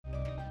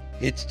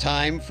It's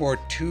time for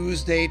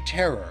Tuesday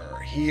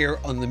Terror here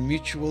on the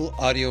Mutual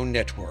Audio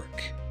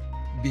Network.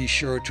 Be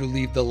sure to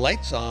leave the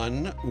lights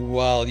on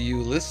while you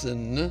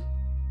listen.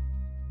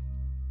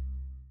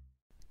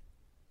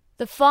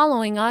 The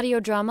following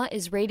audio drama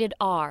is rated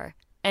R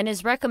and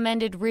is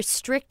recommended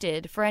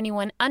restricted for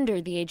anyone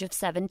under the age of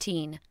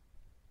 17.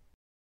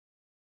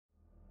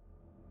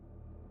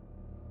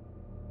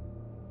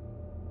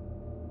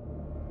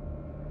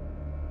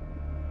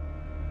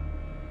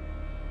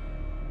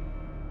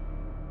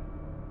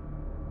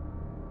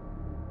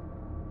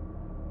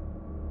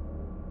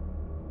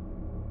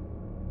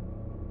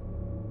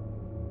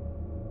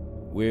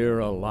 We're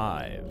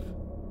Alive,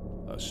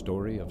 a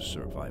story of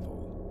survival.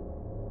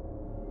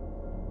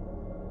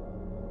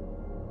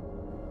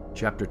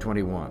 Chapter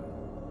 21.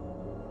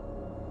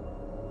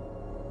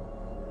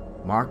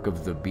 Mark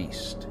of the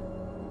Beast.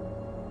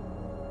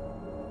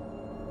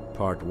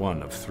 Part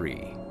 1 of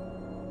 3.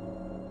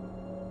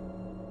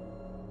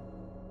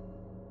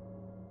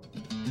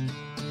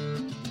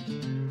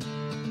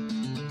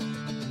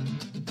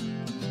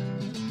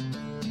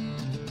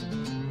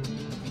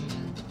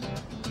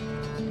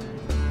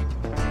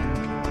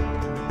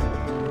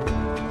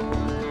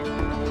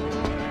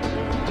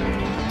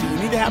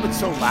 To have it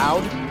so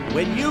loud?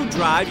 When you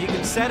drive, you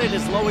can set it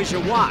as low as you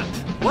want.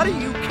 What do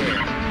you care?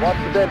 Watch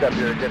the bend up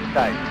here, it gets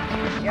tight.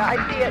 Yeah, I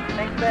see it.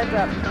 Next bend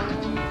up.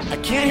 I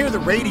can't hear the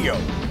radio.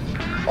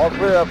 All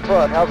clear up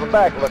front. How's the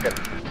back looking?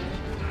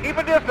 Keep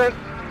a distance,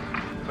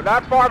 but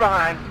not far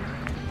behind.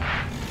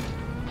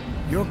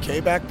 You okay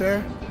back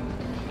there?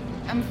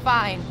 I'm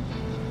fine.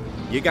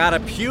 You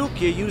gotta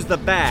puke, you use the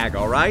bag,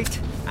 all right?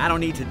 I don't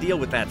need to deal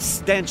with that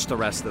stench the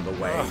rest of the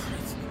way. Ugh,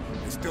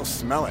 I still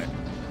smell it.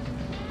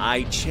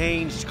 I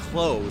changed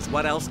clothes.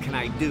 What else can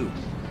I do?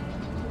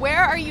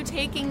 Where are you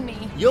taking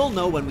me? You'll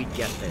know when we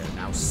get there.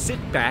 Now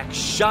sit back,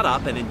 shut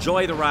up, and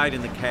enjoy the ride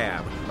in the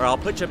cab. Or I'll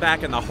put you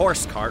back in the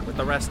horse cart with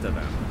the rest of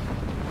them.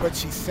 But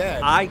she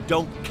said... I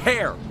don't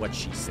care what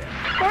she said.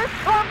 First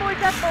convoy's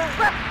at the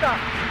rest stop.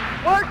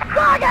 We're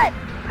target!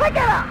 Pick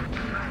it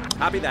up!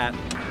 Copy that.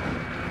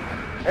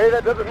 Hey,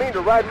 that doesn't mean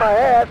to ride my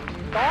ass.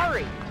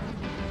 Sorry.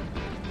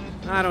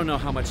 I don't know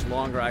how much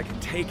longer I can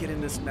take it in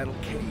this metal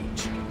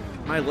cage.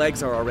 My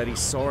legs are already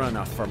sore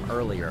enough from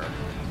earlier.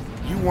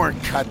 You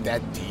weren't cut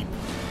that deep.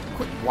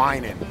 Quit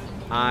whining.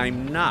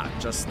 I'm not.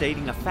 Just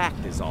stating a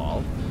fact is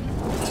all.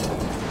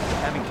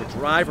 Having to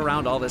drive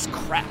around all this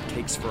crap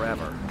takes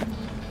forever.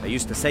 They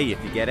used to say you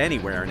could get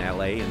anywhere in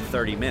L.A. in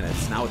 30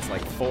 minutes. Now it's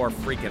like 4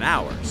 freaking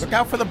hours. Look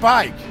out for the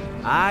bike.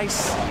 I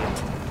see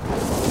it.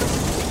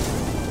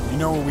 You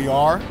know where we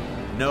are?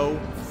 No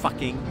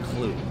fucking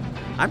clue.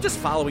 I'm just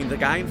following the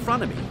guy in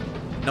front of me.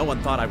 No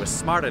one thought I was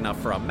smart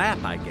enough for a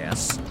map, I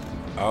guess.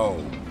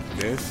 Oh,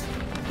 this?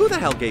 Who the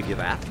hell gave you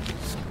that?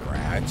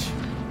 Scratch.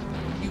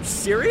 You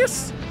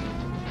serious?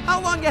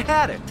 How long you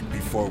had it?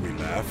 Before we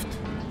left.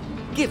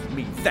 Give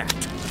me that.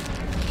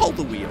 Hold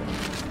the wheel.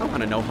 I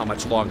want to know how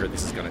much longer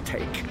this is going to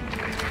take.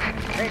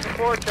 Tank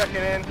 4 checking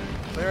in.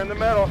 Clear in the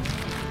middle.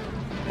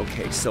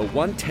 Okay, so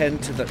 110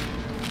 to the...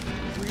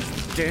 Where's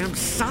the damn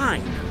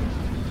sign?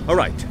 All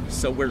right,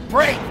 so we're...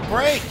 Brake!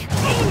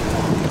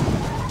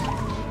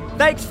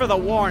 Thanks for the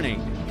warning.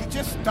 You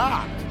just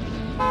stopped.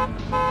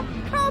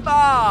 Come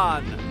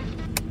on!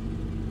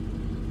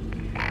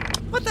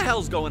 What the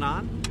hell's going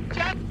on?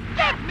 Just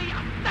give me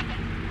a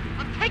second.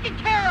 I'm taking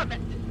care of it.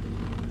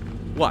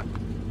 What?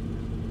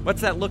 What's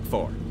that look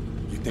for?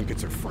 You think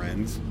it's her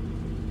friends?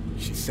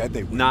 She said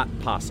they would. Not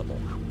possible.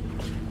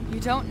 You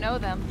don't know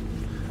them.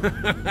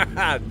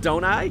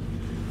 Don't I?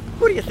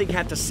 Who do you think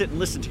had to sit and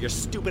listen to your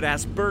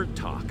stupid-ass bird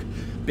talk?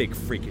 Big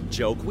freaking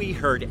joke. We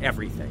heard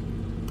everything.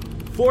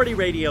 40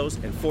 radios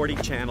and 40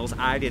 channels.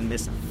 I didn't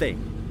miss a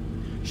thing.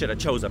 Should have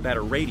chose a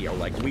better radio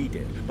like we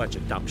did. Bunch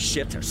of dumb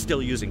shits are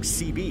still using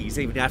CBs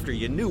even after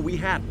you knew we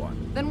had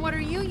one. Then what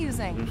are you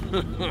using?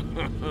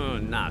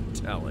 Not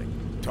telling.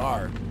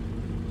 Tar,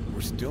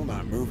 we're still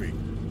not moving.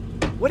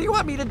 What do you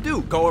want me to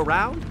do? Go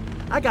around?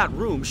 I got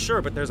room,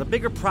 sure, but there's a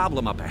bigger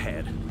problem up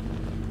ahead.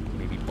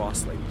 Maybe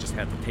Boss Lady just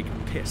had to take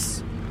a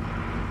piss.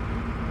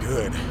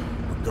 Good.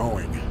 We're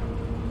going.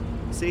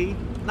 See?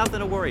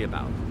 Nothing to worry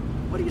about.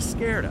 What are you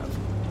scared of?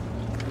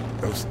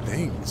 Those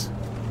things.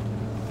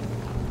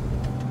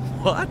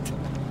 What?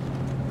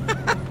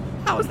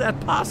 How is that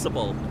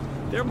possible?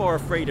 They're more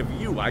afraid of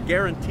you, I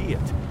guarantee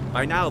it.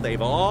 By now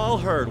they've all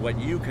heard what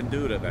you can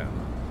do to them.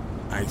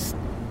 I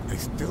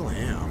still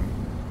am.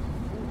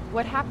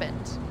 What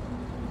happened?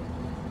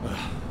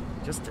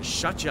 Just to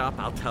shut you up,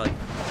 I'll tell you.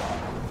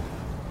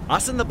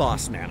 Us and the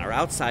boss man are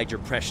outside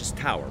your precious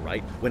tower,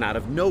 right? When out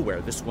of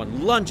nowhere, this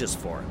one lunges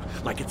for him.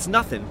 Like it's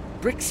nothing,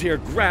 Bricks here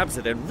grabs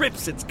it and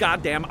rips its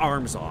goddamn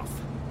arms off.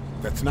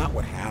 That's not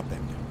what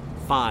happened.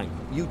 Fine,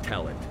 you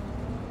tell it.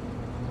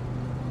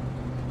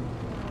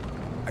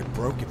 I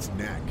broke its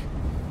neck.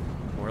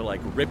 More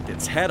like ripped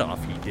its head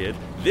off, he did.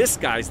 This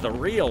guy's the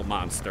real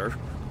monster.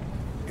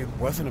 It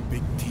wasn't a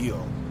big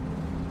deal.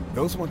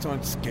 Those ones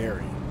aren't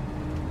scary.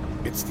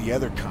 It's the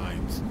other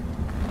kinds.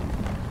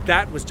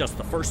 That was just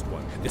the first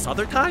one. This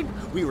other time,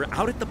 we were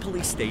out at the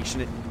police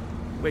station and...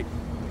 Wait.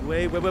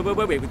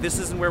 This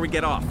isn't where we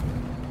get off.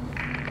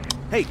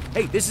 Hey,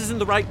 this isn't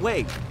the right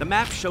way. The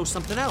map shows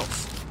something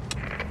else.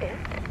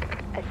 It's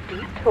a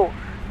detour.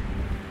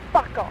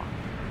 Fuck off.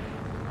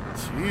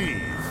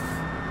 Jeez.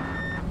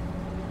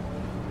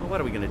 Well,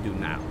 what are we gonna do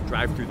now?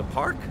 Drive through the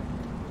park?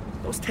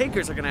 Those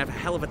tankers are gonna have a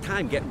hell of a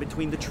time getting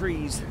between the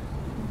trees.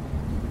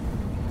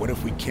 What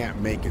if we can't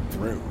make it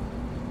through?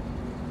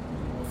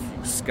 A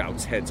few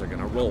scouts' heads are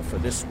gonna roll for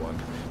this one.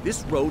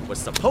 This road was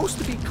supposed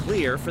to be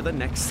clear for the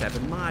next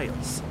 7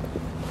 miles.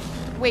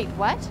 Wait,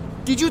 what?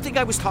 Did you think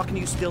I was talking to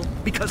you still?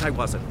 Because I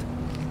wasn't.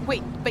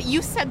 Wait, but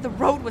you said the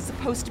road was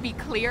supposed to be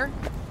clear?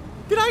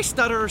 Did I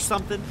stutter or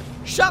something?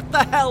 Shut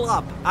the hell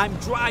up! I'm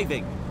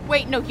driving.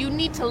 Wait, no, you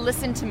need to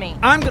listen to me.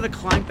 I'm gonna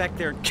climb back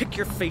there and kick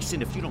your face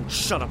in if you don't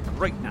shut up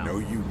right now. No,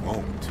 you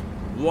won't.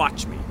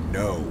 Watch me.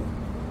 No,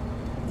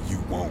 you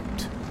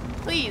won't.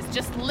 Please,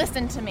 just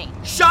listen to me.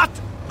 Shut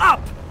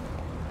up!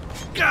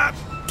 God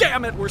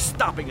damn it, we're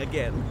stopping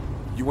again.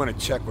 You want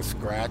to check with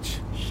Scratch?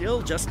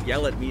 She'll just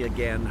yell at me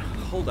again.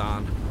 Hold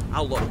on,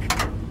 I'll look.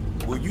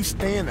 Will you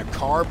stay in the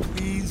car,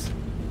 please?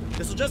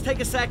 This'll just take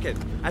a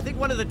second. I think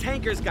one of the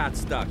tankers got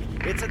stuck.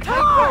 It's a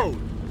tight road.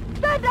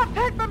 Send a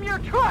pit from your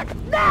truck,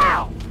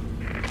 now!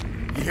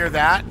 You hear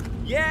that?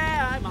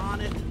 Yeah, I'm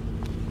on it.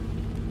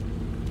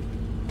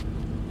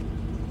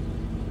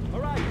 All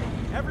right,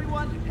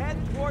 everyone head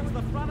towards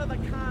the front of the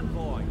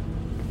convoy.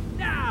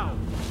 Now!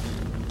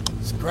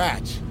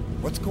 Scratch,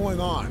 what's going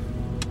on?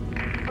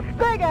 A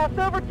big-ass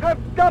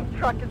overturned dump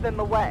truck is in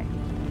the way.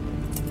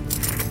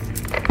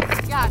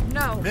 God,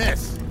 no.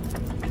 Miss,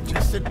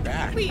 just sit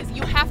back. Please,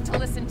 you have to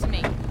listen to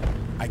me.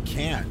 I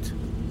can't.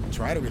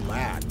 Try to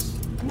relax.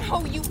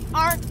 No, you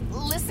aren't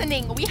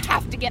listening. We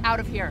have to get out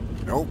of here.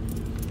 Nope,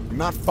 I'm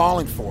not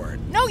falling for it.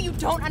 No, you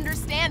don't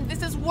understand.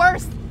 This is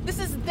worse. This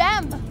is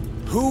them.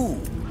 Who?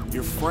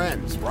 Your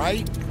friends,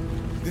 right?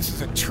 This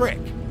is a trick.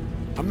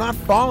 I'm not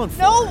falling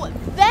for No,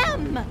 it.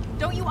 them.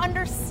 Don't you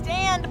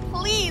understand?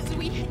 Please,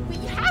 we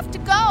have to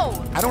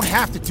go. I don't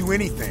have to do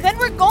anything. Then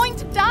we're going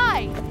to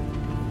die.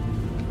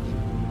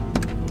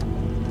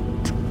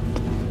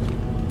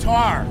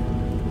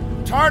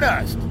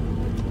 Tardust!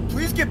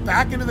 Please get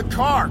back into the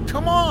car.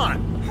 Come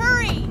on!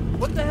 Hurry.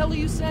 What the hell are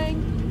you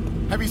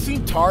saying? Have you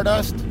seen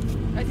Tardust?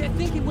 I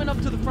think he went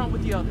up to the front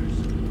with the others.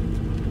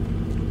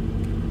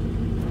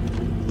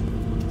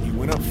 He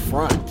went up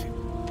front.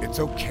 It's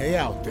okay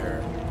out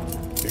there.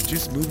 They're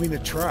just moving the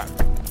truck.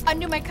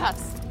 Undo my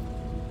cuffs.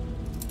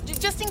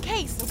 Just in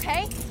case,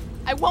 okay?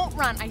 I won't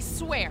run, I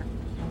swear.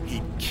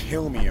 He'd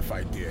kill me if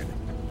I did.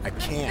 I Then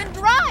can't.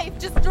 drive.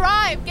 Just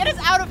drive. Get us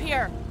out of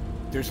here.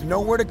 There's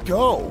nowhere to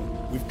go.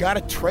 We've got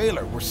a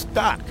trailer. We're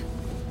stuck.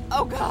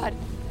 Oh, God.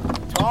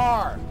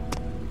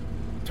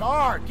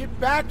 Tar, get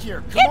back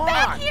here. Come Get on.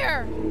 back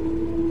here.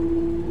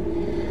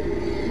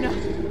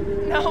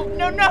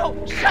 No.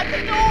 Shut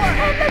the door.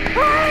 In the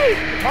tree!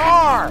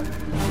 Tar!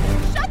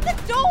 Shut the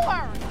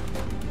door.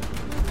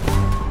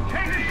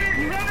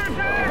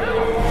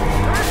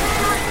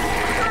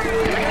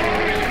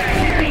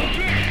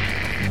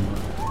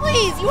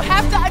 Please, you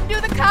have to undo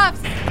the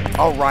cuffs.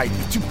 All right,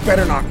 but you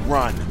better not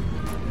run.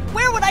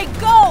 Where would I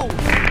go?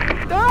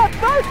 They're on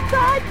both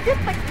sides! Get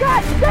the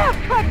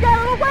goddamn truck out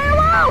of the way or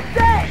I'll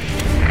say!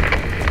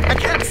 I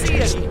can't see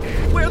any.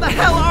 Where the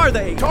hell are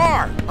they?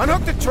 Tar,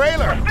 unhook the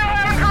trailer.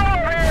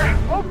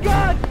 Oh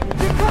God!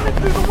 They're coming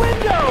through the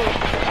window!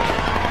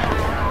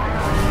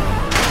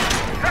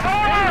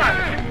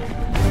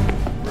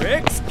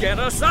 Riggs, get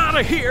us out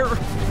of here!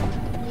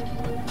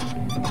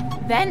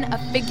 Then a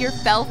figure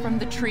fell from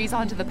the trees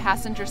onto the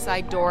passenger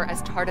side door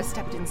as Tarda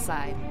stepped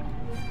inside.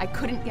 I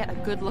couldn't get a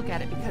good look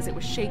at it because it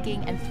was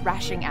shaking and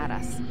thrashing at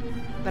us.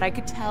 But I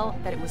could tell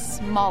that it was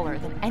smaller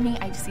than any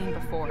I'd seen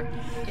before.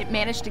 It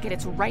managed to get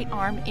its right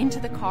arm into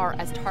the car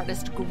as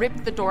Tardust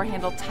gripped the door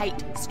handle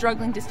tight,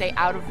 struggling to stay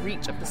out of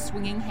reach of the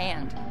swinging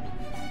hand.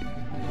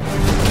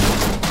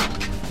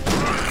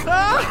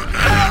 God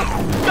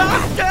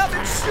damn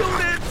it,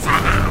 shoot it!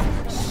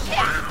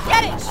 Shit!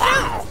 Get it!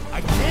 Shoot!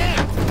 I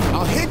can't.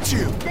 I'll hit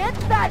you. Get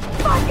that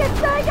fucking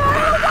thing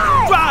out of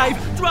the way!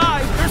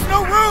 Drive! There's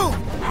no room.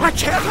 I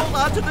can't hold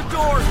on to the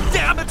door!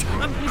 Damn it!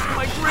 I'm losing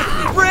my grip!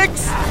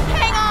 Riggs!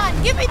 Hang on!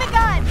 Give me the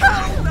gun!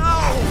 Oh,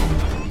 no!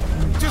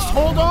 Just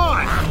hold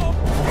on.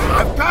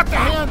 I've got the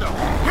handle.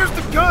 Here's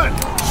the gun.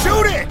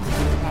 Shoot it.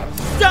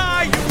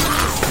 Die, you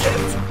shit!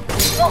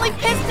 Fully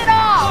pissed it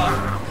off!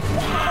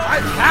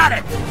 I've had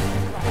it.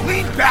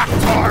 Lean back,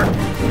 Tar.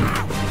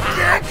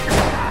 Get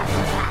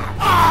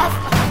off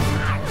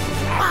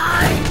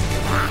my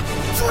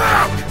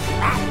truck.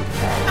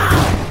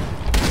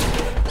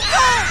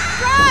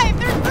 Drive!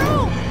 They're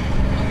through!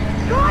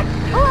 Good,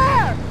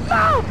 clear!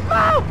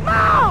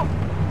 Move!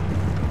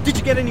 Did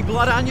you get any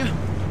blood on you?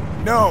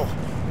 No,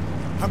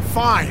 I'm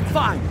fine.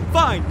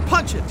 Fine,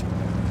 punch it!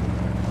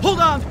 Hold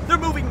on, they're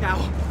moving now.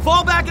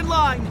 Fall back in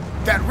line.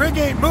 That rig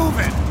ain't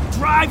moving.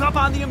 Drive up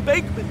on the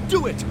embankment.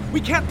 Do it.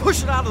 We can't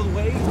push it out of the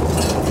way.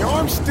 The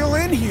arm's still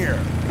in here.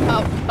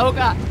 Oh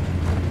God.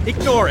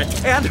 Ignore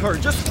it. And her.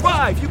 Just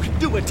drive. You can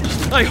do it.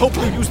 I hope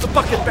you use the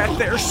bucket back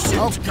there. Shit.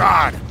 Oh,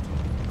 God!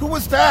 Who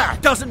was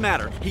that? Doesn't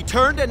matter. He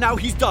turned and now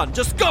he's done.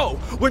 Just go.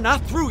 We're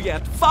not through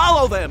yet.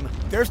 Follow them.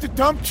 There's the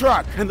dump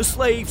truck. And the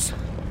slaves.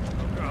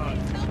 God,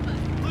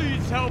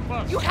 please help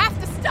us. You have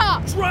to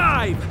stop!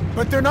 Drive.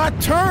 But they're not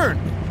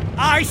turned.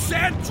 I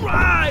said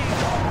drive.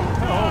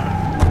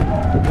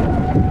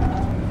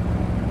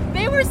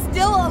 They were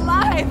still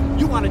alive!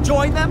 You want to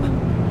join them?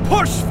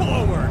 Push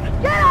forward.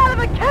 Get out of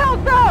the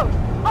kill zone!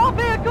 All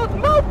vehicles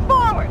move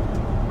forward!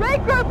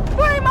 Regroup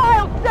 3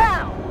 miles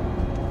down!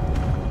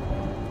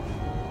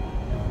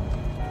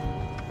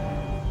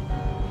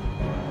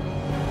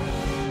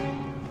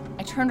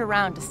 I turned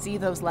around to see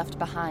those left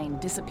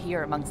behind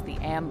disappear amongst the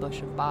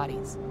ambush of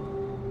bodies.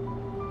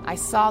 I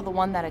saw the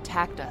one that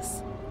attacked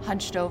us,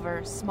 hunched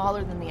over,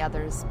 smaller than the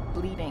others,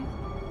 bleeding.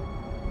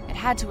 It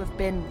had to have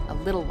been a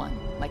little one,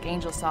 like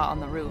Angel saw on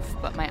the roof,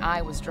 but my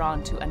eye was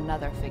drawn to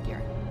another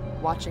figure,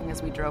 watching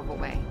as we drove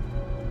away.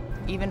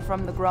 Even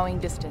from the growing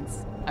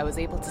distance, I was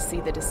able to see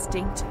the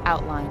distinct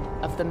outline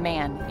of the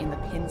man in the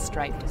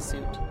pinstriped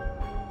suit.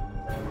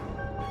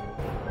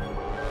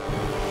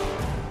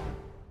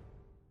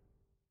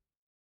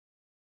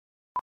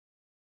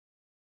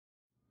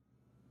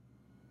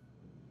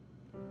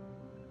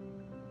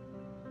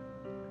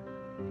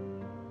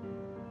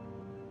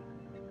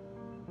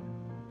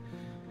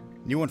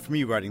 New one for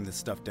me writing this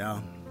stuff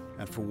down.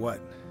 And for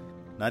what?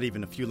 Not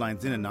even a few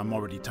lines in and I'm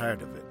already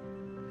tired of it.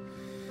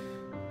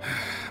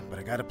 But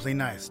I gotta play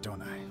nice,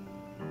 don't I?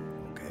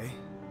 Okay.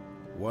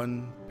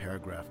 1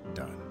 paragraph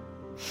done.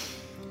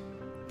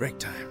 Break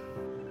time.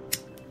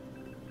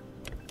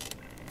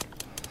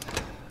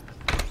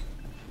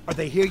 Are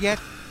they here yet?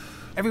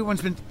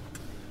 Everyone's been...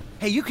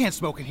 Hey, you can't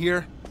smoke in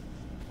here.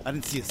 I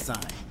didn't see a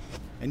sign.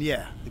 And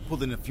yeah, they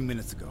pulled in a few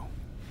minutes ago.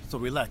 So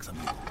relax, I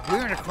mean.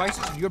 We're in a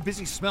crisis and you're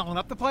busy smelling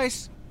up the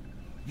place?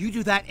 You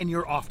do that in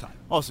your off time.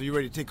 Oh, so you're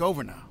ready to take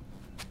over now?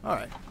 All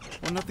right.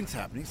 Well, nothing's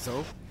happening,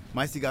 so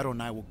my Cigaro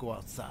and I will go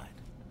outside.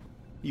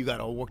 You got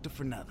all worked up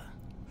for nada.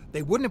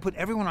 They wouldn't have put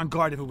everyone on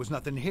guard if it was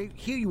nothing.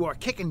 Here you are,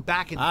 kicking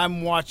back and...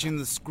 I'm watching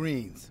the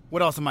screens.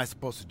 What else am I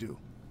supposed to do?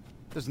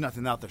 There's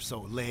nothing out there,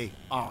 so lay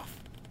off.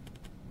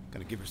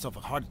 Gonna give yourself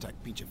a heart attack,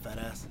 pinche fat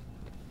ass.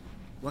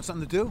 Want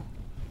something to do?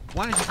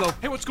 Why don't you go...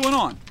 Hey, what's going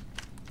on?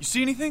 You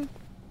see anything?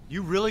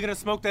 You really gonna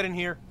smoke that in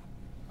here?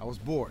 I was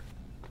bored,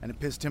 and it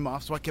pissed him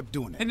off, so I kept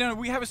doing it. Hey, no,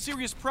 we have a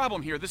serious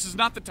problem here. This is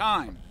not the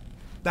time.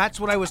 That's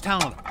what I was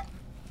telling them.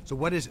 So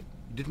what is it?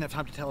 You didn't have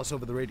time to tell us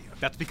over the radio.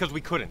 That's because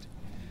we couldn't.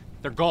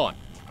 They're gone.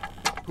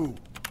 Who?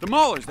 The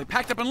Maulers. They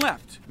packed up and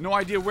left. No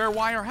idea where,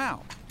 why, or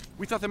how.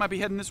 We thought they might be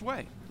heading this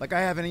way. Like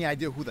I have any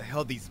idea who the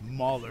hell these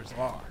Maulers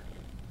are.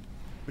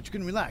 But you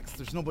can relax.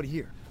 There's nobody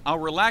here. I'll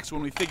relax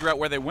when we figure out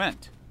where they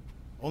went.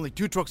 Only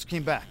 2 trucks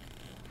came back.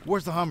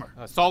 Where's the Hummer?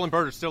 Saul and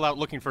Bert are still out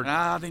looking for...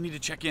 They need to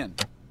check in.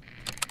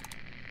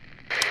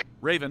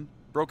 Raven,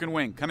 Broken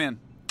Wing, come in.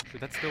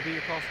 Should that still be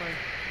your call sign?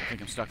 I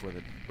think I'm stuck with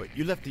it. But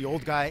you left the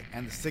old guy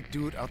and the sick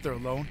dude out there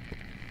alone?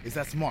 Is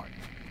that smart?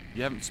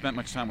 You haven't spent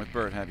much time with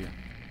Bert, have you?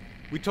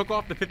 We took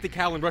off the 50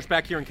 cal and rushed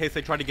back here in case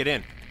they tried to get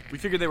in. We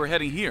figured they were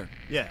heading here.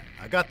 Yeah,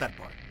 I got that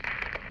part.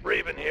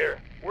 Raven here.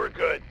 We're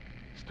good.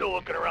 Still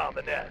looking around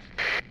the nest.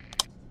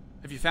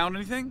 Have you found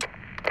anything?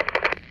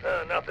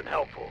 Nothing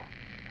helpful.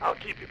 I'll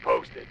keep you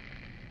posted.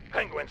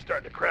 Penguin's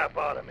starting to crap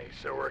out of me,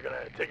 so we're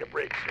gonna take a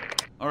break soon.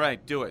 All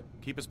right, do it.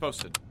 Keep us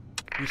posted.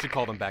 We should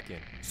call them back in.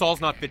 Saul's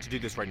not fit to do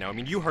this right now. I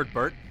mean, you heard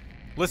Bert.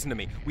 Listen to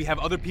me. We have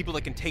other people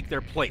that can take their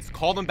place.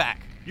 Call them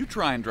back. You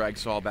try and drag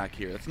Saul back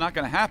here. That's not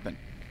gonna happen.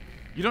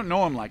 You don't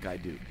know him like I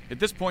do. At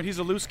this point, he's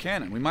a loose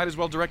cannon. We might as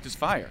well direct his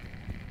fire.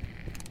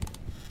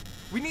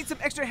 We need some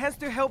extra hands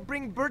to help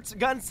bring Bert's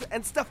guns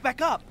and stuff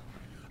back up.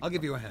 I'll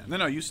give you a hand.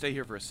 No, you stay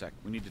here for a sec.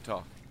 We need to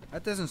talk.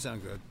 That doesn't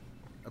sound good.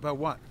 About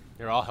what?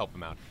 Here, I'll help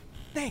him out.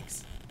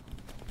 Thanks.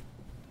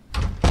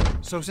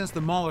 So since the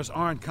Maulers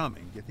aren't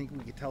coming, do you think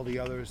we could tell the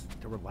others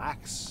to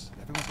relax?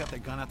 Everyone's got their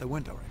gun out the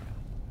window right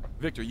now.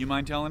 Victor, you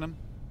mind telling them?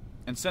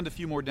 And send a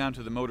few more down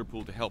to the motor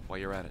pool to help while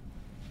you're at it.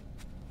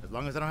 As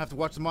long as I don't have to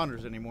watch the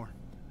monitors anymore.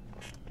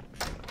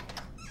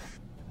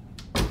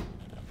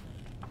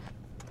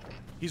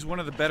 He's one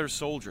of the better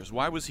soldiers.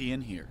 Why was he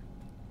in here?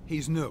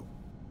 He's new.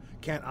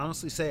 Can't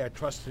honestly say I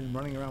trust him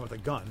running around with a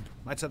gun.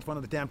 Might set one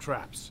of the damn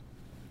traps.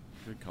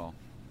 Good call.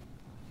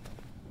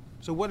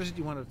 So what is it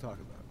you wanted to talk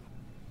about?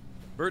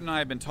 Bert and I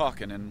have been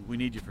talking, and we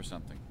need you for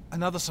something.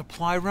 Another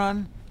supply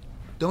run?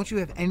 Don't you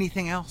have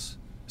anything else?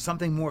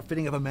 Something more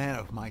fitting of a man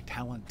of my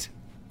talent?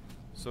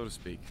 So to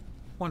speak.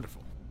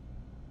 Wonderful.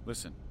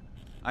 Listen,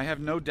 I have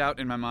no doubt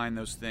in my mind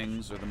those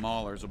things or the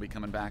Maulers will be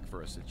coming back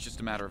for us. It's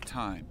just a matter of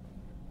time.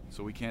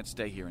 So we can't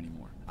stay here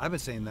anymore. I've been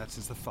saying that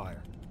since the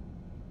fire.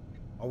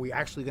 Are we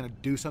actually going to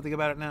do something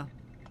about it now?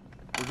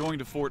 We're going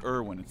to Fort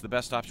Irwin. It's the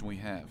best option we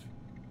have.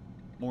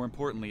 More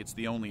importantly, it's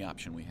the only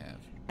option we have.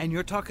 And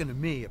you're talking to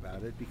me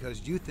about it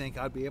because you think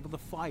I'd be able to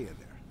fly you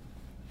there.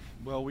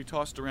 Well, we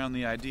tossed around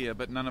the idea,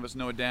 but none of us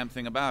know a damn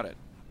thing about it.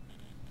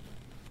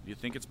 Do you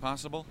think it's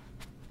possible?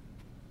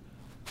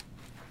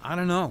 I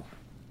don't know.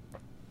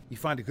 You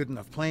find a good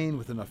enough plane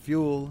with enough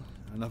fuel,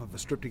 enough of a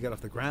strip to get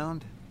off the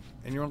ground,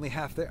 and you're only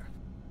half there.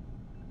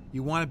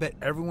 You want to bet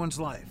everyone's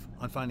life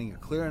on finding a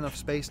clear enough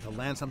space to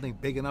land something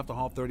big enough to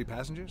haul 30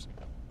 passengers?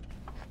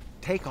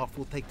 Takeoff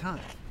will take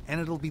time,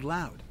 and it'll be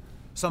loud.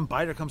 Some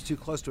biter comes too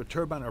close to a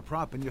turbine or a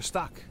prop, and you're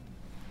stuck.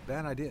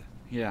 Bad idea.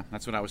 Yeah,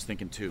 that's what I was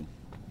thinking too.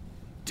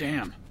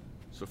 Damn.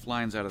 So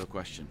flying's out of the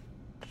question.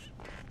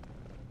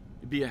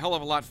 It'd be a hell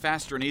of a lot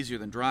faster and easier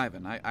than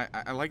driving.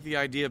 I like the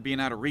idea of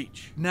being out of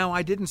reach. Now,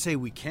 I didn't say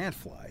we can't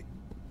fly.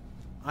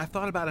 I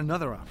thought about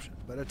another option,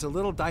 but it's a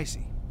little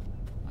dicey.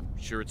 I'm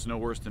sure it's no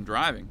worse than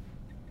driving.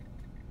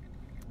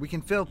 We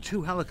can fill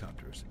 2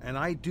 helicopters, and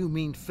I do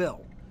mean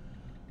fill.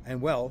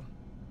 And well,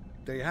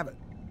 there you have it.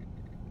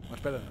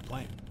 Much better than a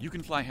plane. You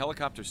can fly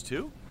helicopters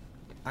too?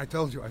 I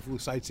told you I flew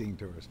sightseeing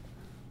tours.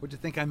 What'd you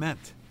think I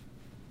meant?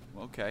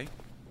 Okay.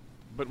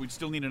 But we'd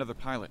still need another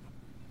pilot.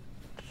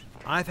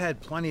 I've had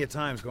plenty of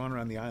times going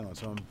around the island,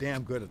 so I'm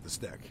damn good at the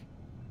stick.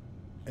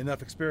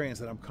 Enough experience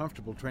that I'm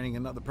comfortable training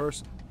another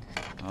person.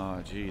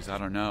 Oh, geez, I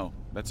don't know.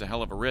 That's a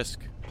hell of a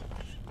risk.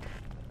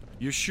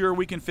 You sure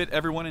we can fit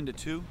everyone into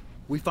 2?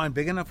 We find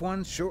big enough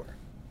ones? Sure.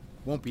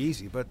 Won't be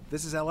easy, but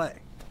this is LA.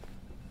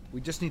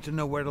 We just need to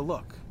know where to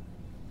look.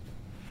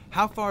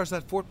 How far is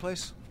that Fort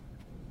place?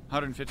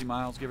 150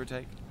 miles, give or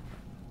take.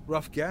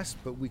 Rough guess,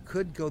 but we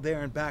could go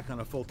there and back on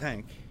a full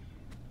tank.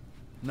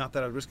 Not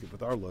that I'd risk it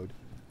with our load.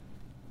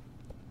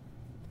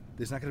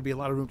 There's not going to be a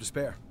lot of room to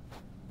spare.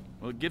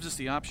 Well, it gives us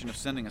the option of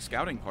sending a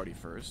scouting party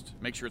first.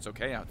 Make sure it's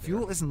okay out there.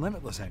 Fuel isn't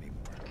limitless anymore,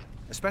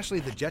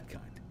 especially the jet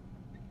kind.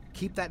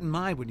 Keep that in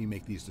mind when you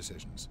make these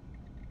decisions.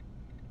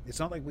 It's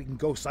not like we can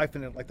go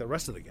siphon it like the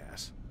rest of the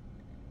gas.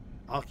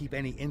 I'll keep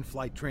any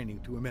in-flight training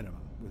to a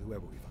minimum with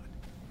whoever we find.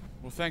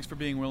 Well, thanks for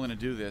being willing to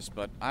do this,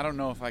 but I don't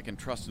know if I can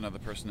trust another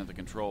person at the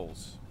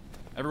controls.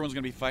 Everyone's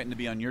going to be fighting to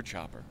be on your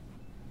chopper.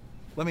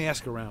 Let me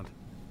ask around.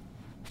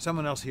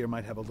 Someone else here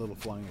might have a little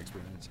flying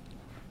experience.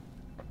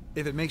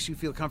 If it makes you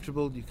feel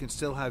comfortable, you can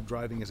still have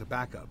driving as a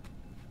backup.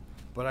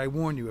 But I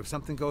warn you, if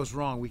something goes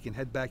wrong, we can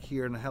head back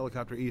here in a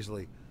helicopter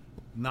easily.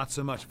 Not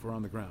so much if we're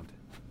on the ground.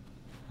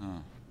 Huh.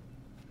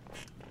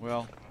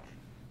 Well,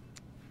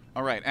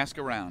 all right, ask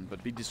around,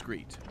 but be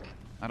discreet.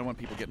 I don't want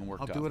people getting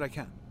worked up. I'll do what I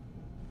can.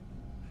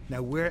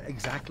 Now, where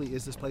exactly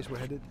is this place we're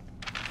headed?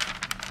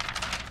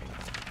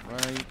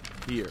 Right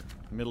here,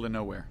 middle of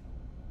nowhere.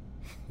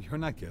 You're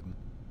not kidding.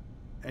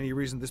 Any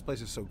reason this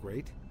place is so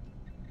great?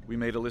 We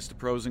made a list of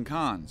pros and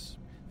cons.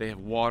 They have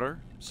water,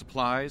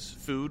 supplies,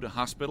 food, a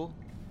hospital.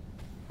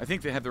 I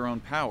think they have their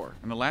own power,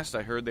 and the last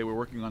I heard they were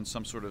working on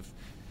some sort of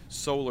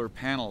solar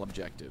panel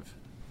objective.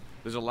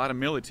 There's a lot of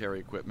military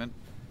equipment,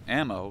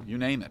 ammo, you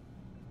name it.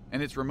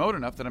 And it's remote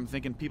enough that I'm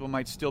thinking people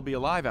might still be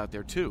alive out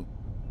there, too.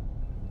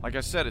 Like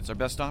I said, it's our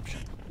best option.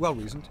 Well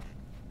reasoned.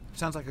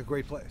 Sounds like a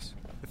great place.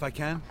 If I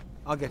can,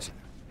 I'll get you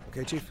there.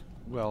 Okay, Chief?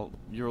 Well,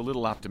 you're a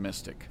little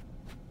optimistic.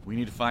 We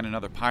need to find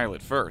another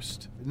pilot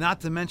first.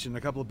 Not to mention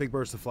a couple of big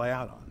birds to fly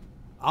out on.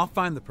 I'll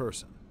find the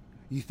person.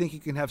 You think you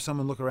can have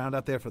someone look around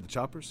out there for the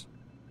choppers?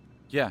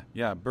 Yeah,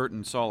 Bert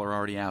and Saul are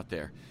already out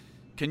there.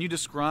 Can you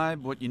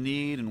describe what you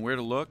need and where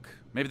to look?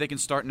 Maybe they can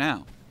start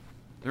now.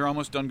 They're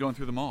almost done going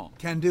through them all.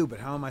 Can do, but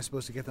how am I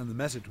supposed to get them the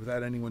message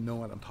without anyone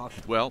knowing what I'm talking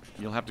about? Well,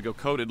 you'll have to go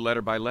coded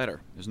letter by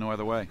letter. There's no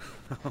other way.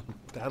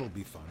 That'll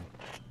be fun.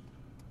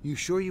 You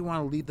sure you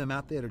want to leave them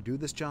out there to do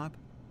this job?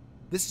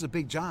 This is a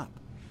big job.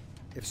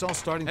 If Saul's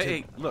starting to...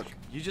 Hey, look,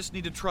 you just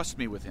need to trust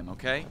me with him,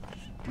 okay?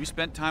 We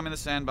spent time in the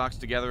sandbox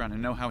together and I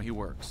know how he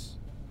works.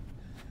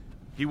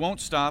 He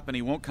won't stop and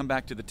he won't come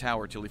back to the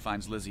tower till he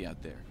finds Lizzie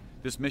out there.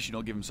 This mission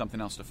will give him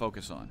something else to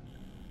focus on.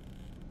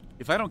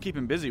 If I don't keep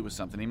him busy with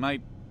something, he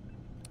might...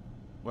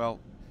 Well,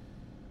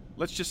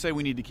 let's just say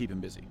we need to keep him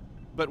busy.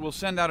 But we'll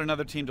send out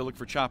another team to look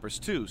for choppers,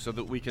 too, so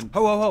that we can...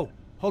 Ho!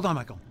 Hold on,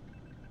 Michael.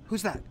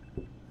 Who's that?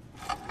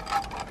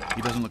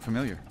 He doesn't look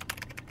familiar.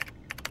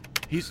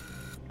 He's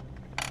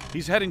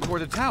heading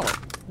toward the tower.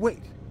 Wait.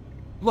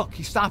 Look,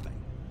 he's stopping.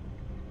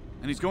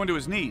 And he's going to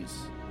his knees.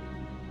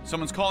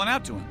 Someone's calling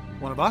out to him.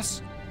 One of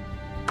us?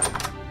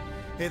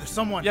 Hey, there's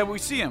someone. Yeah, we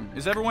see him.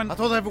 Is everyone... I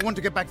told everyone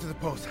to get back to the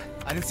post.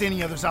 I didn't see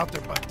any others out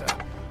there, but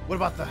what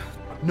about the...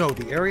 No,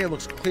 the area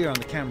looks clear on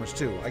the cameras,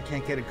 too. I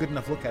can't get a good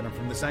enough look at him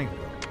from this angle,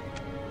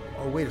 though.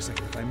 Oh, wait a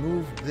second. If I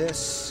move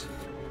this...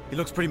 He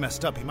looks pretty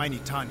messed up. He might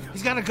need Tanya.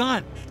 He's got a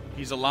gun.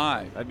 He's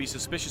alive. I'd be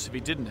suspicious if he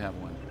didn't have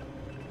one.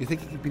 You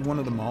think he could be one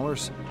of the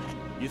Maulers?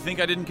 You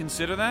think I didn't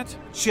consider that?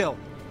 Chill.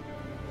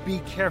 Be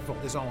careful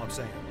is all I'm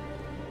saying.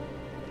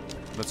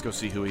 Let's go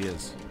see who he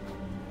is.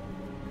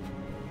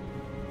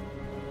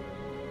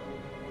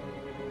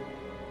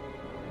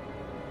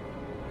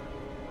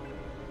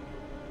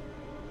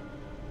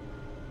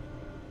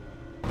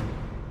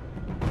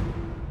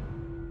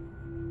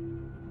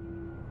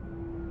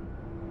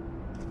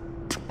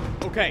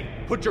 Okay,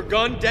 put your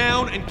gun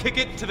down and kick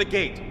it to the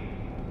gate.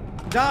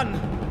 Done.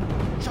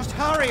 Just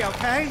hurry,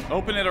 okay?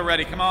 Open it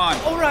already, come on.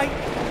 All right.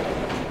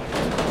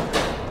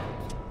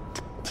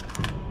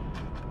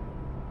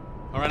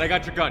 All right, I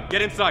got your gun.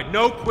 Get inside.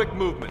 No quick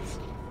movements.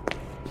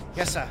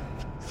 Yes, sir.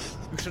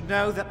 You should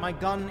know that my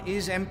gun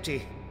is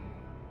empty.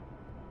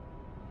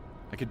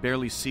 I could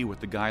barely see what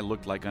the guy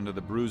looked like under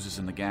the bruises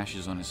and the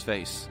gashes on his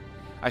face.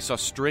 I saw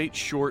straight,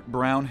 short,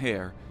 brown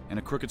hair and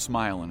a crooked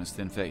smile on his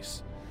thin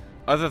face.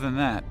 Other than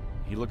that,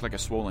 he looked like a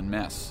swollen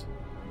mess.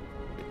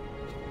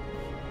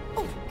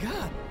 Oh,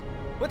 God!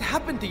 What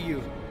happened to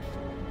you?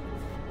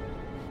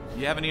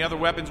 You have any other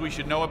weapons we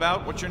should know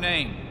about? What's your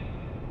name?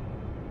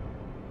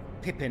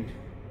 Pippin.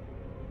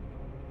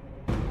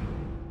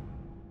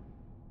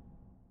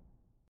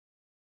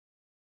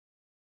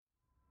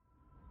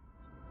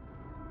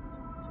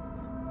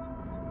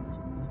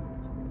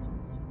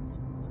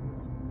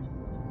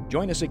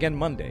 Join us again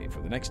Monday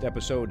for the next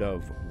episode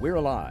of We're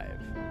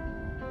Alive.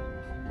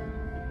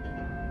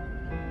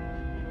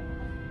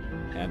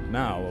 And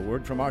now, a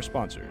word from our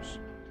sponsors.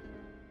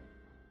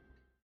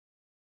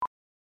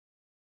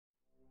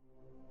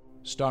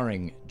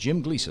 Starring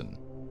Jim Gleason,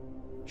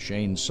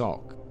 Shane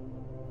Salk,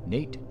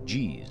 Nate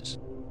Gies,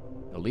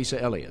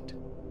 Elisa Elliott,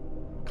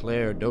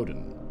 Claire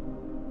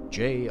Doden,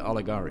 Jay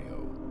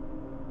Oligario,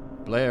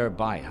 Blair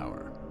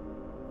Byhauer,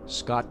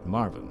 Scott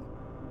Marvin,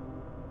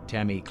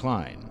 Tammy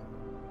Klein,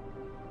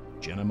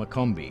 Jenna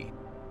McCombie,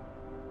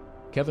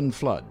 Kevin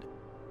Flood,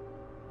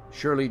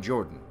 Shirley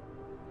Jordan,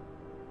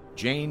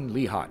 Jane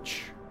Lehoch,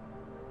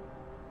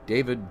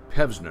 David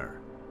Pevsner,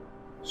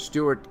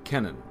 Stuart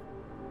Kennan,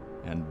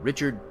 and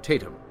Richard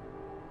Tatum,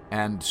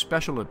 and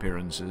special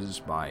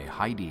appearances by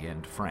Heidi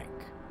and Frank.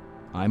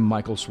 I'm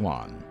Michael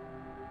Swan.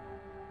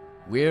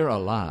 We're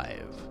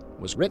Alive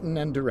was written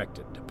and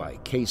directed by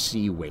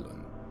K.C.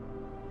 Wayland.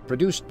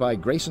 Produced by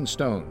Grayson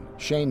Stone,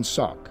 Shane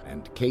Salk,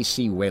 and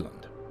K.C.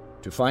 Wayland.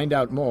 To find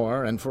out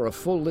more and for a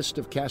full list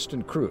of cast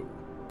and crew,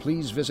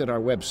 please visit our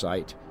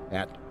website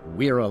at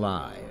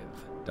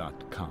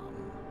we'realive.com.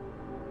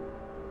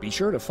 Be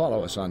sure to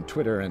follow us on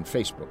Twitter and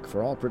Facebook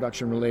for all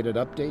production-related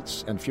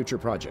updates and future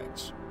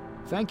projects.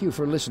 Thank you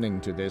for listening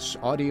to this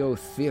audio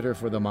theater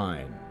for the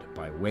mind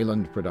by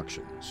Wayland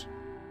Productions.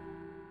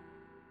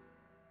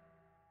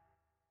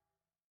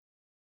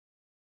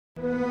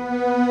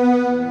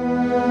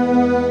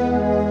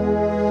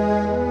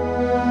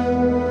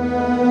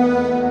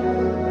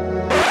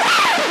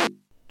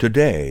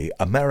 Today,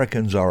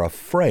 Americans are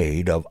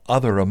afraid of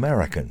other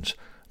Americans.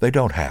 They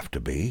don't have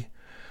to be.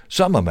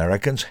 Some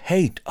Americans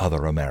hate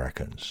other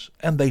Americans,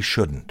 and they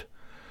shouldn't.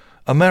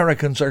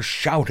 Americans are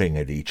shouting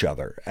at each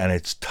other, and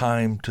it's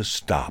time to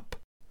stop.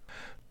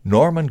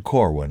 Norman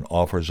Corwin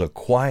offers a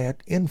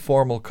quiet,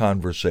 informal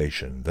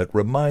conversation that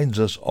reminds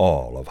us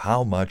all of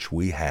how much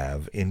we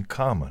have in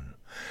common.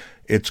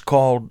 It's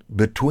called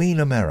Between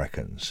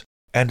Americans,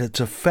 and it's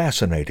a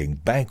fascinating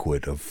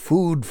banquet of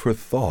food for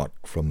thought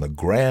from the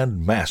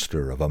grand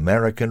master of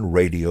American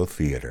radio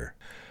theater.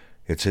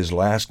 It's his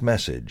last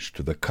message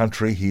to the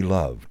country he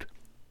loved.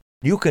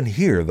 You can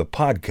hear the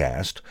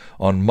podcast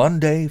on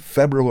Monday,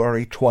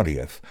 February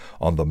 20th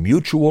on the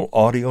Mutual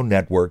Audio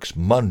Network's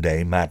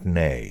Monday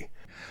Matinee.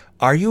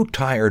 Are you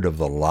tired of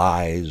the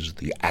lies,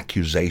 the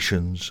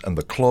accusations, and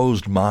the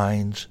closed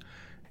minds?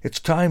 It's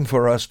time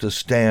for us to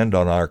stand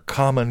on our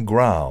common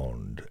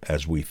ground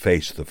as we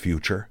face the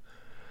future.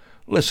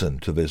 Listen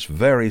to this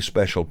very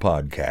special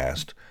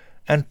podcast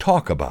and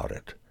talk about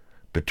it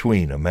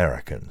between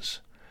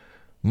Americans.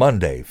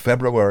 Monday,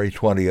 February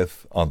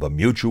 20th on the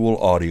Mutual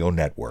Audio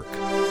Network.